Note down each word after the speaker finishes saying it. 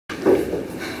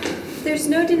There's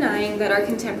no denying that our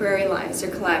contemporary lives are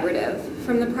collaborative.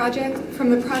 From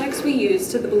the products we use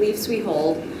to the beliefs we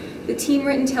hold, the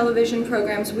team-written television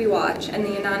programs we watch, and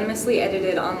the anonymously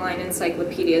edited online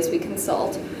encyclopedias we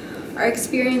consult, our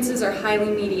experiences are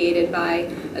highly mediated by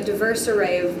a diverse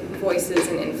array of voices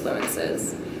and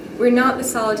influences. We're not the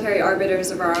solitary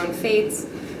arbiters of our own fates.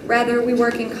 Rather, we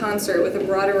work in concert with a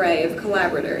broad array of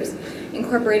collaborators,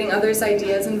 incorporating others'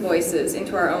 ideas and voices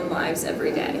into our own lives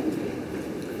every day.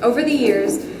 Over the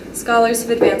years, scholars have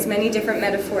advanced many different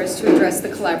metaphors to address the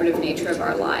collaborative nature of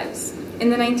our lives. In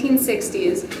the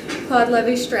 1960s, Claude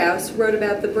Lévi-Strauss wrote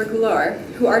about the bricoleur,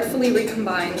 who artfully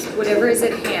recombines whatever is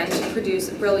at hand to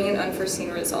produce brilliant, unforeseen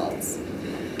results.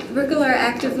 The bricoleur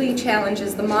actively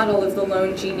challenges the model of the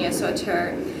lone genius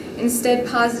auteur, instead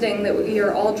positing that we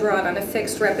are all drawn on a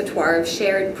fixed repertoire of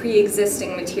shared,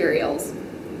 pre-existing materials,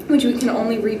 which we can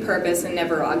only repurpose and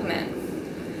never augment.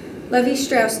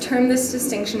 Lévi-Strauss termed this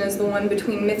distinction as the one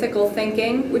between mythical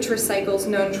thinking, which recycles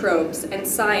known tropes, and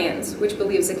science, which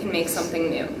believes it can make something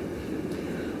new.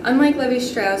 Unlike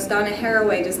Lévi-Strauss, Donna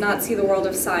Haraway does not see the world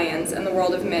of science and the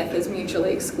world of myth as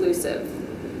mutually exclusive.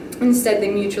 Instead, they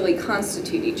mutually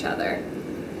constitute each other.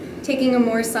 Taking a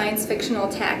more science-fictional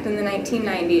tack in the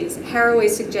 1990s, Haraway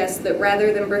suggests that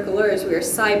rather than bricoleurs, we are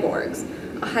cyborgs,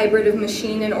 a hybrid of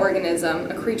machine and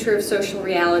organism, a creature of social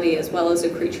reality as well as a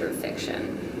creature of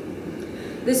fiction.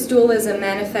 This dualism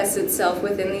manifests itself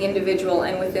within the individual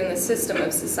and within the system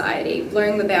of society,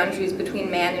 blurring the boundaries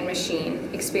between man and machine,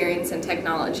 experience and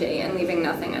technology, and leaving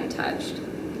nothing untouched.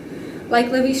 Like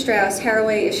Lévi-Strauss,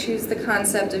 Haraway eschews the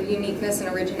concept of uniqueness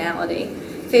and originality,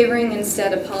 favoring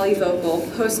instead a polyvocal,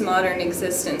 postmodern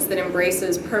existence that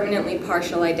embraces permanently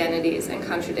partial identities and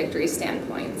contradictory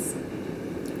standpoints.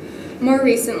 More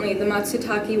recently, the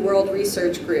Matsutake World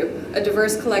Research Group, a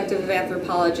diverse collective of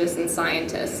anthropologists and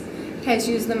scientists, has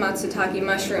used the Matsutake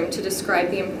mushroom to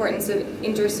describe the importance of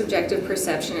intersubjective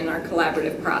perception in our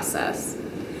collaborative process.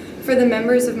 For the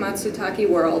members of Matsutake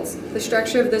Worlds, the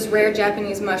structure of this rare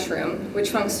Japanese mushroom, which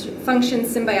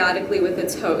functions symbiotically with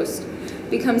its host,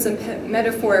 becomes a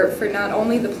metaphor for not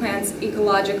only the plant's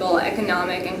ecological,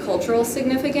 economic, and cultural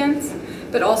significance,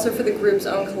 but also for the group's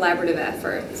own collaborative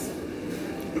efforts.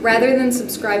 Rather than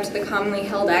subscribe to the commonly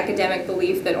held academic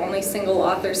belief that only single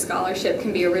author scholarship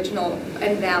can be original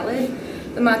and valid,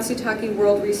 the Matsutake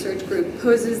World Research Group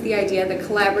poses the idea that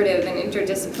collaborative and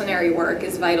interdisciplinary work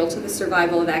is vital to the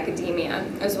survival of academia,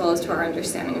 as well as to our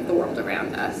understanding of the world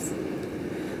around us.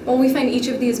 While we find each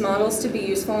of these models to be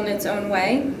useful in its own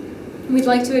way, we'd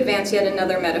like to advance yet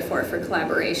another metaphor for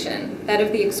collaboration, that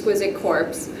of the Exquisite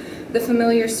Corpse, the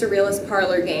familiar surrealist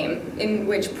parlor game in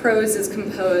which prose is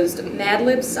composed Mad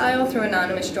Lib style through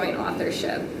anonymous joint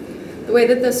authorship. The way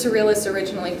that the surrealists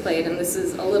originally played, and this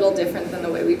is a little different than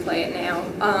the way we play it now,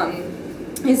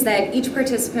 is that each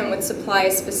participant would supply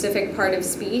a specific part of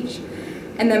speech,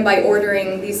 and then by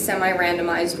ordering these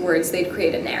semi-randomized words, they'd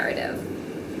create a narrative.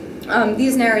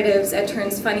 These narratives, at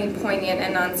turns funny, poignant,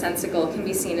 and nonsensical, can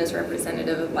be seen as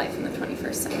representative of life in the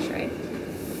 21st century.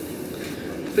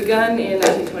 Begun in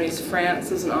 1920s France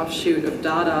as an offshoot of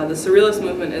Dada, the Surrealist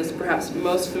movement is perhaps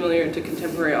most familiar to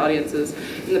contemporary audiences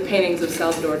in the paintings of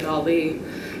Salvador Dali.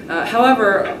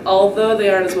 However, although they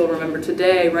aren't as well remembered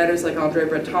today, writers like André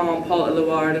Breton, Paul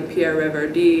Éluard, and Pierre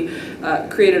Reverdy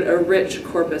created a rich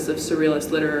corpus of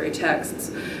surrealist literary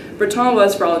texts. Breton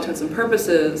was, for all intents and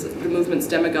purposes, the movement's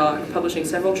demagogue, publishing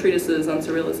several treatises on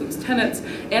surrealism's tenets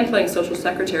and playing social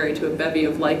secretary to a bevy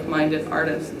of like-minded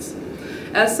artists.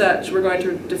 As such, we're going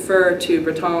to defer to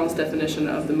Breton's definition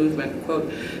of the movement, quote,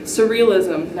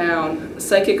 surrealism, noun,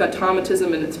 psychic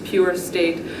automatism in its pure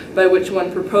state, by which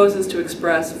one proposes to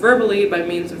express verbally, by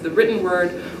means of the written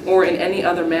word, or in any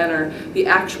other manner, the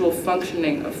actual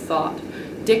functioning of thought,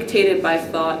 dictated by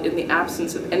thought in the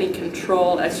absence of any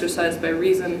control exercised by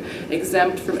reason,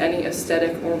 exempt from any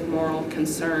aesthetic or moral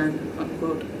concern,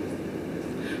 unquote.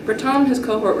 Breton and his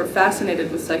cohort were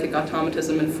fascinated with psychic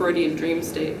automatism and Freudian dream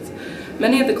states.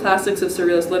 Many of the classics of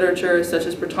surrealist literature, such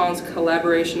as Breton's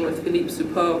collaboration with Philippe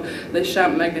Soupeau, Les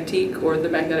Champs Magnétiques, or The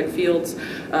Magnetic Fields,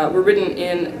 were written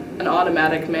in an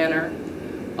automatic manner.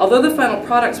 Although the final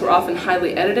products were often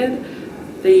highly edited,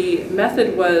 the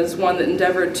method was one that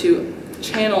endeavored to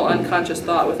channel unconscious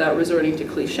thought without resorting to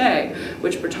cliché,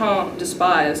 which Breton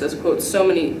despised as, quote, so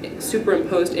many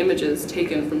superimposed images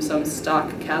taken from some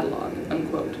stock catalog,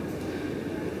 unquote.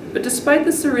 But despite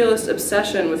the surrealist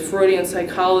obsession with Freudian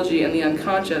psychology and the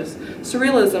unconscious,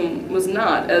 surrealism was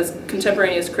not, as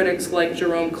contemporaneous critics like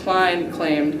Jerome Klein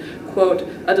claimed, quote,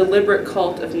 a deliberate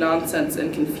cult of nonsense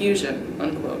and confusion,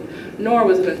 unquote, nor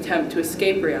was it an attempt to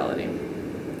escape reality.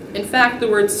 In fact, the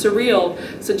word surreal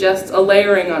suggests a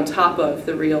layering on top of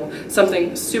the real,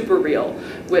 something super real,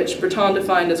 which Breton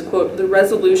defined as, quote, the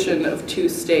resolution of two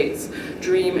states,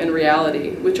 dream and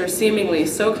reality, which are seemingly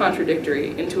so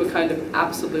contradictory into a kind of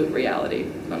absolute reality,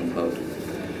 unquote.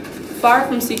 Far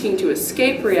from seeking to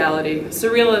escape reality,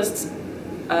 surrealists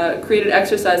created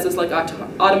exercises like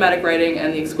automatic writing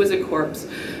and the Exquisite Corpse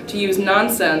to use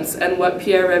nonsense and what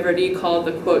Pierre Reverdy called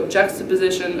the, quote,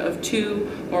 juxtaposition of two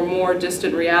or more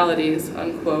distant realities,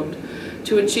 unquote,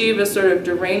 to achieve a sort of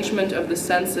derangement of the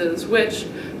senses which,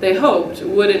 they hoped,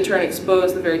 would in turn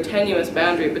expose the very tenuous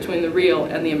boundary between the real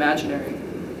and the imaginary.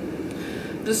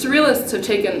 The surrealists have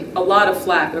taken a lot of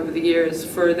flack over the years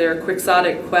for their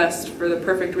quixotic quest for the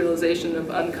perfect realization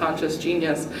of unconscious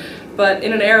genius, but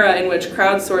in an era in which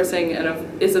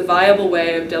crowdsourcing is a viable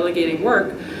way of delegating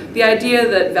work, the idea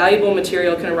that valuable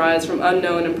material can arise from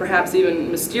unknown and perhaps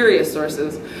even mysterious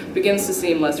sources begins to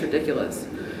seem less ridiculous.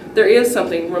 There is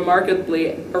something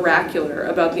remarkably oracular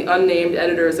about the unnamed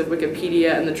editors of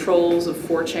Wikipedia and the trolls of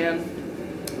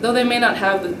 4chan. Though they may not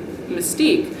have the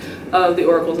mystique of the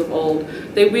oracles of old,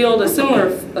 they wield a similar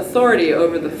authority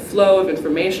over the flow of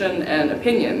information and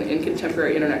opinion in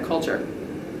contemporary internet culture.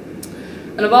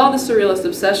 And of all the surrealist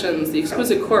obsessions, the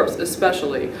Exquisite Corpse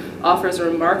especially offers a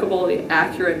remarkably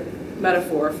accurate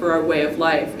metaphor for our way of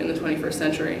life in the 21st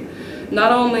century,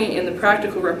 not only in the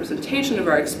practical representation of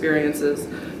our experiences,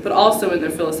 but also in their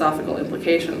philosophical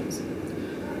implications.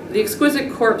 The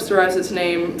Exquisite Corpse derives its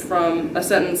name from a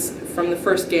sentence from the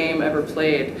first game ever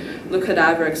played, Le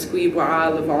cadavre exquis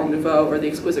boira le vin nouveau, or the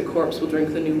Exquisite Corpse will drink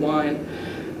the new wine.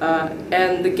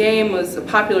 And the game was a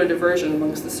popular diversion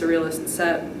amongst the surrealist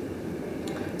set.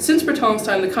 Since Breton's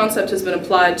time, the concept has been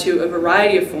applied to a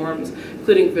variety of forms,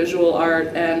 including visual art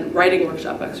and writing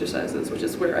workshop exercises, which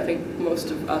is where I think most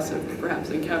of us have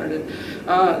perhaps encountered it.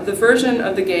 The version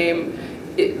of the game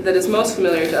that is most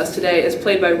familiar to us today is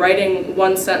played by writing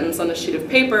one sentence on a sheet of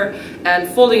paper and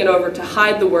folding it over to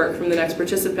hide the work from the next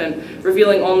participant,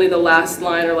 revealing only the last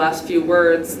line or last few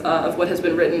words of what has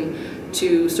been written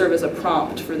to serve as a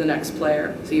prompt for the next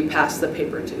player. So you pass the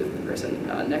paper to the person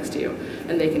next to you,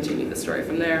 and they continue the story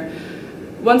from there.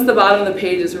 Once the bottom of the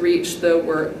page is reached, the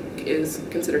work is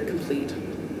considered complete.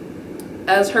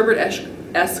 As Herbert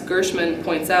S. Gershman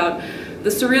points out, the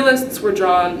surrealists were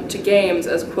drawn to games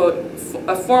as, quote,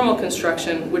 a formal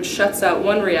construction which shuts out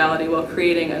one reality while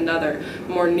creating another,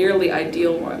 more nearly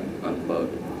ideal one,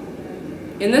 unquote.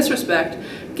 In this respect,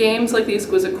 games like the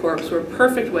Exquisite Corpse were a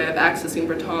perfect way of accessing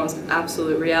Breton's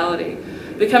absolute reality,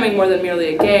 becoming more than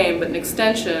merely a game, but an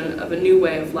extension of a new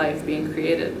way of life being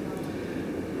created.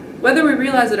 Whether we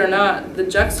realize it or not, the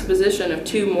juxtaposition of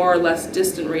two more or less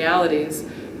distant realities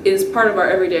is part of our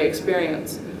everyday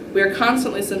experience. We are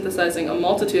constantly synthesizing a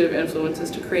multitude of influences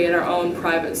to create our own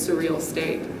private surreal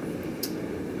state.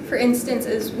 For instance,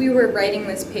 as we were writing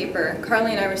this paper,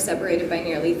 Carlea and I were separated by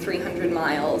nearly 300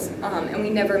 miles, and we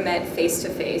never met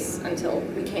face-to-face until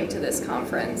we came to this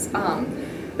conference.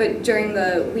 But during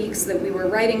the weeks that we were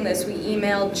writing this, we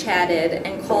emailed, chatted,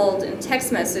 and called and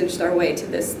text messaged our way to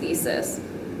this thesis.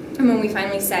 And when we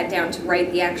finally sat down to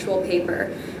write the actual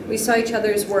paper, we saw each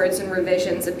other's words and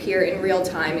revisions appear in real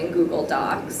time in Google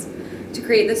Docs. To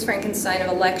create this Frankenstein of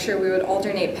a lecture, we would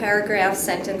alternate paragraphs,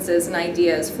 sentences, and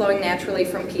ideas flowing naturally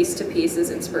from piece to piece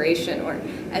as inspiration, or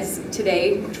as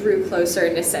today drew closer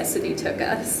and necessity took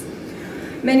us.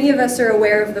 Many of us are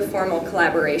aware of the formal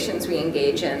collaborations we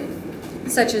engage in,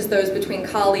 such as those between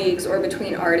colleagues or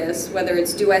between artists, whether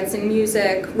it's duets in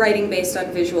music, writing based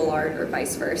on visual art, or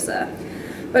vice versa.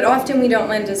 But often we don't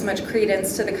lend as much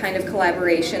credence to the kind of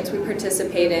collaborations we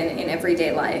participate in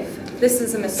everyday life. This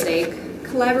is a mistake.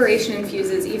 Collaboration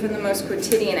infuses even the most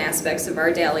quotidian aspects of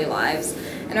our daily lives,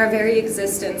 and our very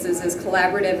existence is as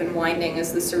collaborative and winding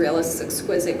as the surrealist's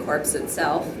Exquisite Corpse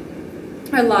itself.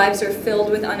 Our lives are filled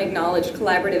with unacknowledged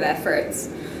collaborative efforts.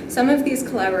 Some of these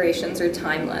collaborations are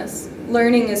timeless.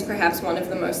 Learning is perhaps one of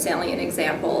the most salient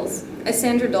examples. As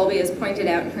Sandra Dolby has pointed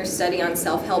out in her study on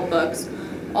self-help books,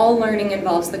 all learning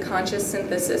involves the conscious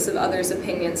synthesis of others'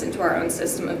 opinions into our own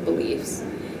system of beliefs.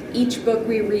 Each book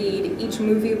we read, each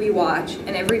movie we watch,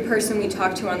 and every person we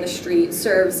talk to on the street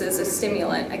serves as a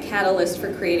stimulant, a catalyst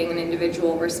for creating an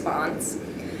individual response.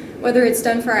 Whether it's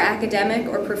done for our academic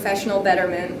or professional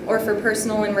betterment, or for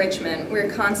personal enrichment,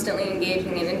 we're constantly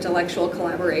engaging in intellectual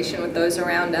collaboration with those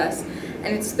around us, and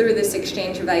it's through this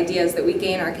exchange of ideas that we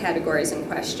gain our categories and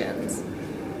questions.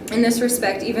 In this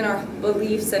respect, even our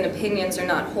beliefs and opinions are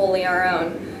not wholly our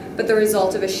own, but the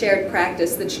result of a shared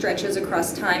practice that stretches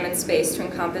across time and space to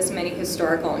encompass many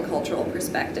historical and cultural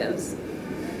perspectives.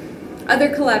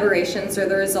 Other collaborations are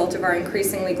the result of our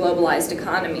increasingly globalized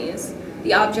economies.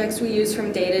 The objects we use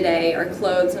from day to day, our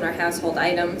clothes and our household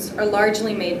items, are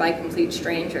largely made by complete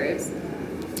strangers.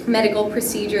 Medical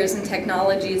procedures and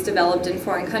technologies developed in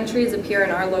foreign countries appear in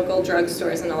our local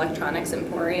drugstores and electronics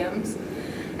emporiums.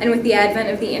 And with the advent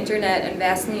of the internet and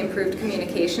vastly improved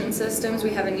communication systems,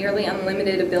 we have a nearly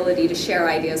unlimited ability to share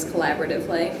ideas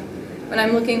collaboratively. When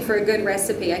I'm looking for a good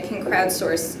recipe, I can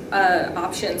crowdsource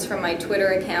options from my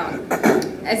Twitter account.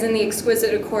 As in the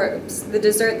Exquisite Corpse, the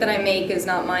dessert that I make is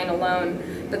not mine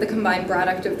alone, but the combined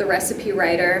product of the recipe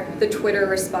writer, the Twitter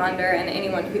responder, and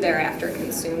anyone who thereafter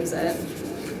consumes it.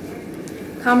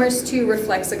 Commerce, too,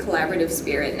 reflects a collaborative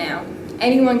spirit now.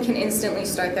 Anyone can instantly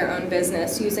start their own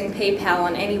business using PayPal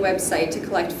on any website to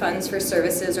collect funds for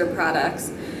services or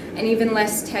products, and even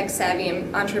less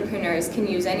tech-savvy entrepreneurs can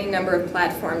use any number of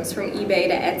platforms from eBay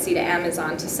to Etsy to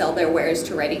Amazon to sell their wares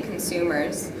to ready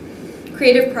consumers.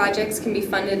 Creative projects can be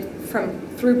funded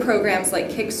through programs like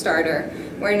Kickstarter,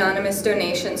 where anonymous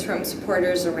donations from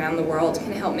supporters around the world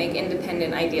can help make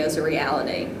independent ideas a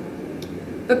reality.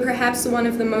 But perhaps one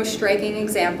of the most striking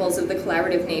examples of the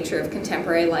collaborative nature of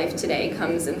contemporary life today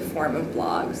comes in the form of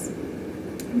blogs.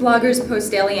 Bloggers post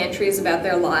daily entries about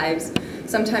their lives,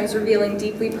 sometimes revealing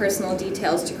deeply personal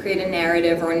details to create a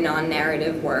narrative or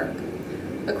non-narrative work.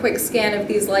 A quick scan of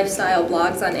these lifestyle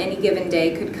blogs on any given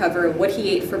day could cover what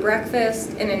he ate for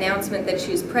breakfast, an announcement that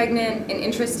she's pregnant, an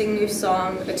interesting new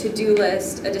song, a to-do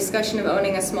list, a discussion of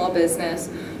owning a small business,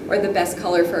 or the best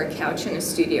color for a couch in a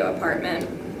studio apartment.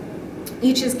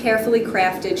 Each is carefully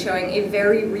crafted, showing a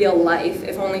very real life,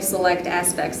 if only select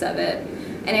aspects of it.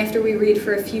 And after we read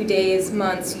for a few days,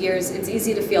 months, years, it's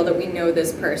easy to feel that we know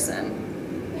this person.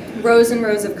 Rows and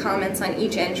rows of comments on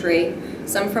each entry,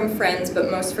 some from friends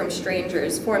but most from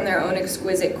strangers, form their own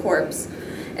exquisite corpse,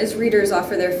 as readers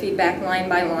offer their feedback line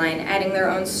by line, adding their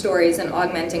own stories and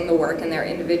augmenting the work in their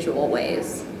individual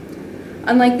ways.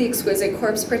 Unlike the Exquisite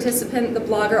Corpse participant, the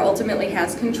blogger ultimately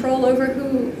has control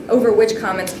over which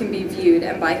comments can be viewed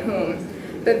and by whom,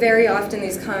 but very often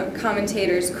these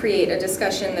commentators create a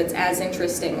discussion that's as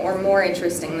interesting or more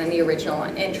interesting than the original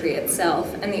entry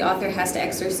itself, and the author has to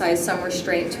exercise some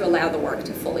restraint to allow the work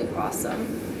to fully blossom.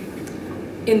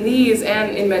 In these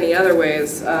and in many other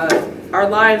ways, our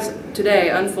lives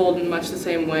today unfold in much the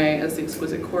same way as the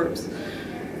Exquisite Corpse.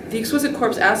 The Exquisite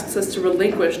Corpse asks us to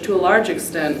relinquish, to a large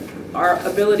extent, our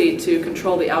ability to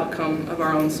control the outcome of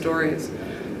our own stories.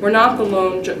 We're not the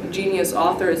lone genius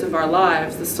authors of our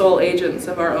lives, the sole agents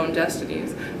of our own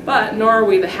destinies, but nor are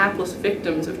we the hapless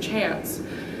victims of chance.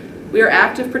 We are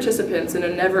active participants in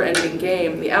a never-ending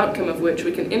game, the outcome of which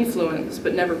we can influence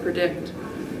but never predict.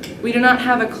 We do not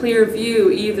have a clear view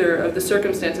either of the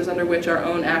circumstances under which our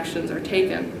own actions are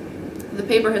taken. The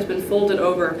paper has been folded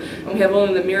over, and we have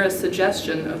only the merest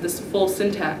suggestion of this full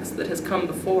syntax that has come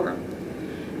before.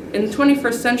 In the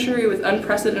 21st century, with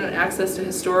unprecedented access to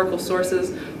historical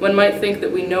sources, one might think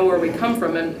that we know where we come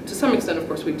from, and to some extent, of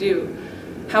course, we do.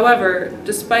 However,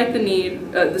 despite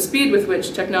the speed with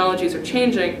which technologies are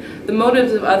changing, the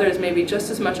motives of others may be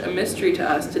just as much a mystery to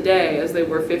us today as they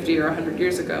were 50 or 100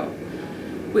 years ago.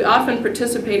 We often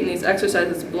participate in these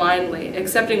exercises blindly,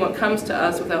 accepting what comes to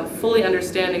us without fully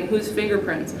understanding whose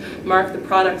fingerprints mark the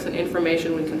products and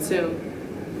information we consume.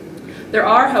 There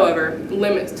are, however,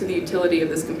 limits to the utility of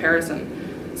this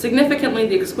comparison. Significantly,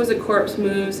 the Exquisite Corpse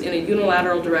moves in a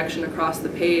unilateral direction across the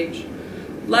page.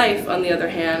 Life, on the other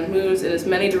hand, moves in as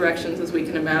many directions as we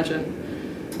can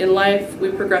imagine. In life,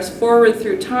 we progress forward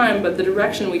through time, but the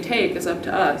direction we take is up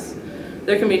to us.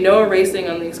 There can be no erasing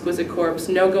on the Exquisite Corpse,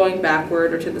 no going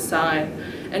backward or to the side.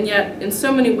 And yet, in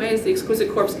so many ways, the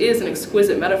Exquisite Corpse is an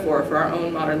exquisite metaphor for our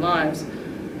own modern lives.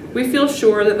 We feel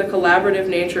sure that the collaborative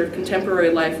nature of contemporary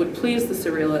life would please the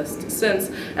surrealist, since,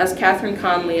 as Catherine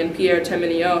Conley and Pierre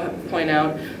Temenillot point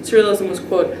out, surrealism was,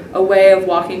 quote, a way of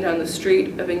walking down the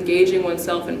street, of engaging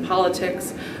oneself in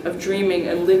politics, of dreaming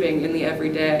and living in the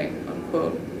everyday,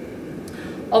 unquote.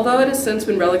 Although it has since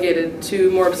been relegated to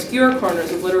more obscure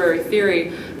corners of literary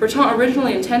theory, Breton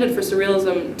originally intended for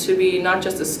surrealism to be not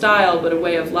just a style, but a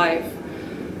way of life.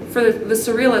 For the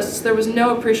surrealists, there was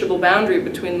no appreciable boundary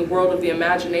between the world of the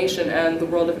imagination and the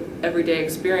world of everyday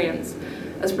experience.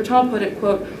 As Breton put it,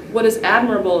 quote, what is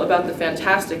admirable about the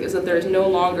fantastic is that there is no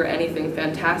longer anything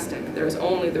fantastic. There is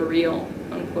only the real,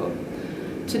 unquote.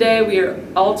 Today, we are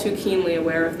all too keenly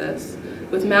aware of this.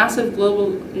 With massive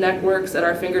global networks at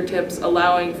our fingertips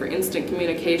allowing for instant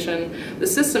communication, the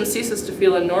system ceases to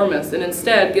feel enormous and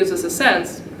instead gives us a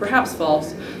sense, perhaps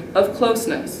false, of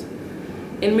closeness.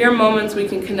 In mere moments, we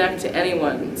can connect to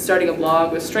anyone, starting a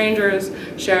blog with strangers,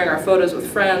 sharing our photos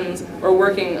with friends, or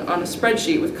working on a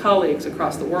spreadsheet with colleagues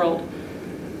across the world.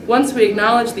 Once we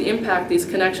acknowledge the impact these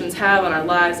connections have on our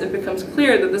lives, it becomes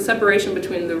clear that the separation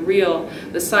between the real,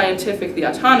 the scientific, the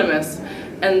autonomous,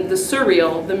 and the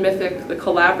surreal, the mythic, the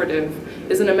collaborative,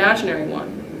 is an imaginary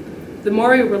one. The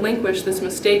more we relinquish this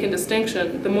mistaken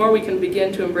distinction, the more we can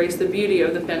begin to embrace the beauty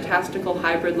of the fantastical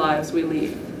hybrid lives we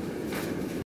lead.